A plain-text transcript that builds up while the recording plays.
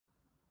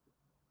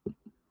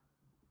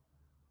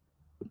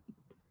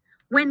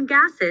When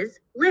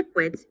gases,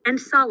 liquids, and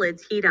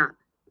solids heat up.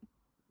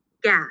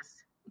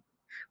 Gas.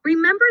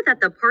 Remember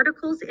that the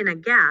particles in a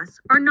gas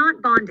are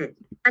not bonded,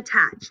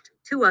 attached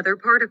to other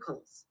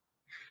particles.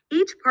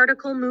 Each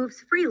particle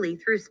moves freely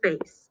through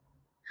space.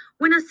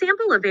 When a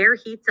sample of air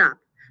heats up,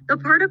 the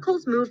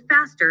particles move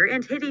faster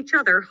and hit each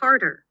other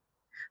harder.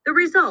 The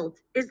result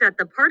is that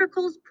the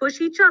particles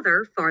push each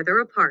other farther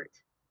apart.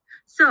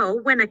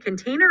 So, when a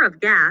container of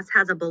gas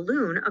has a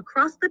balloon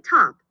across the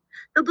top,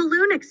 the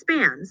balloon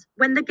expands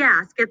when the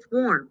gas gets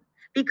warm,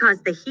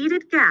 because the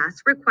heated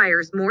gas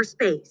requires more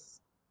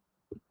space.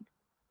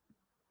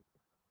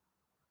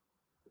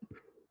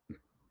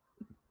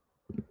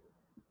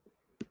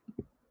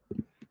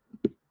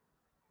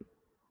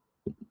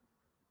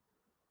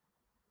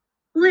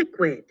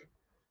 Liquid.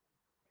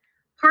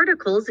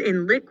 Particles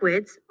in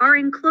liquids are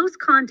in close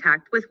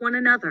contact with one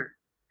another.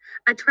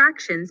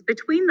 Attractions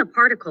between the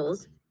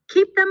particles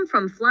keep them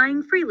from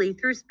flying freely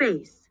through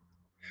space.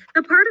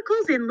 The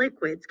particles in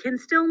liquids can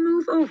still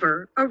move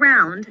over,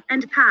 around,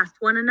 and past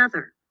one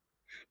another.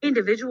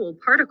 Individual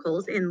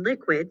particles in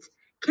liquids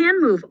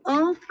can move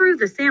all through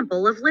the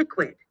sample of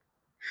liquid.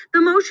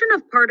 The motion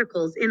of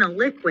particles in a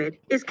liquid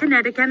is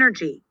kinetic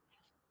energy.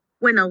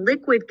 When a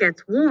liquid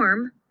gets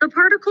warm, the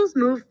particles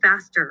move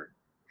faster.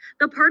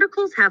 The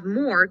particles have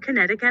more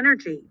kinetic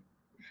energy.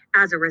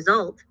 As a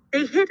result,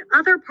 they hit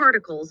other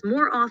particles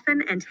more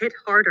often and hit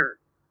harder.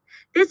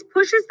 This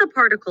pushes the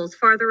particles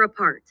farther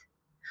apart.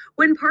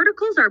 When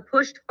particles are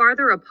pushed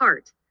farther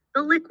apart,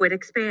 the liquid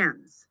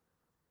expands.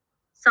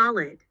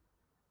 Solid.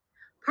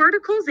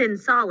 Particles in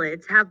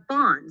solids have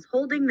bonds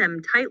holding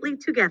them tightly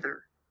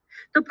together.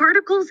 The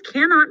particles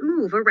cannot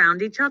move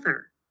around each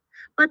other,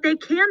 but they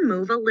can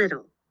move a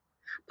little.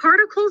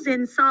 Particles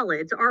in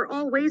solids are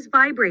always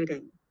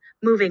vibrating,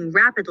 moving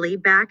rapidly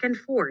back and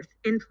forth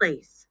in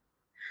place.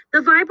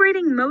 The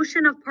vibrating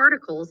motion of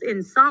particles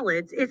in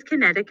solids is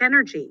kinetic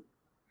energy.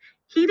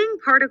 Heating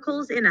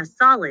particles in a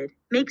solid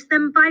makes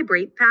them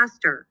vibrate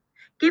faster,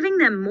 giving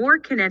them more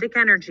kinetic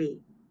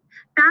energy.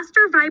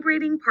 Faster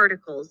vibrating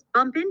particles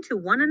bump into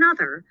one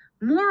another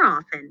more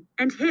often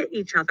and hit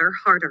each other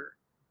harder.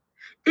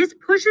 This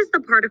pushes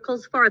the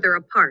particles farther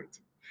apart,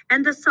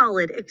 and the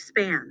solid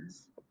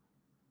expands.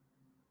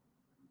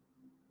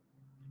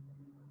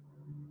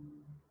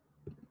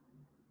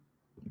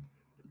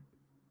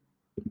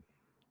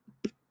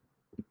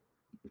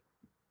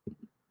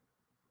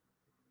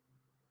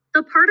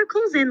 The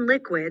particles in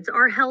liquids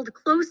are held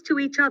close to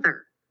each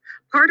other.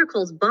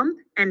 Particles bump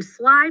and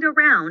slide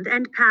around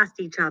and past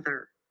each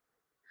other.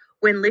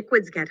 When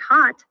liquids get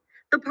hot,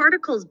 the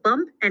particles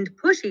bump and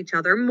push each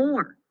other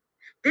more.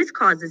 This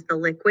causes the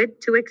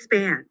liquid to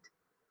expand.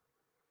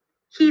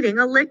 Heating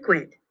a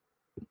liquid.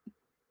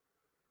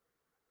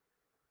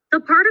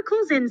 The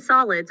particles in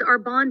solids are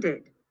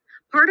bonded.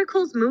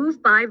 Particles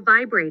move by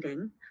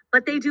vibrating,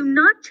 but they do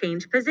not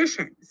change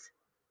positions.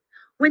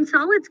 When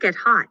solids get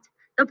hot,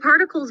 the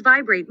particles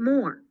vibrate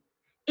more.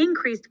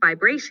 Increased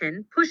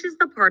vibration pushes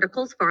the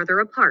particles farther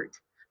apart,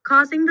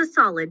 causing the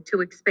solid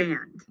to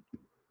expand.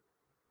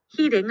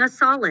 Heating a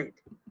solid.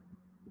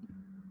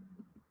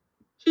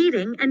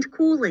 Heating and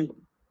cooling.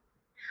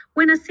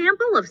 When a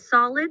sample of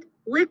solid,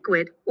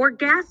 liquid, or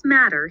gas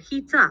matter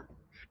heats up,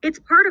 its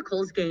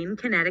particles gain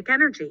kinetic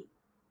energy.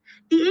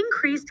 The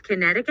increased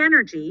kinetic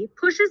energy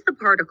pushes the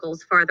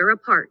particles farther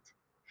apart.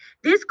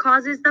 This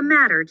causes the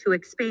matter to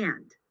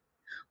expand.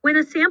 When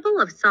a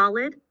sample of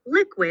solid,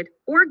 liquid,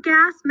 or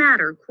gas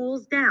matter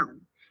cools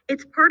down,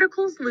 its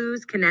particles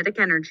lose kinetic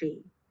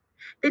energy.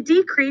 The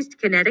decreased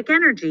kinetic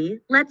energy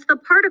lets the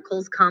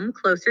particles come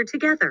closer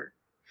together.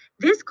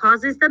 This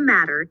causes the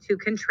matter to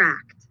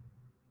contract.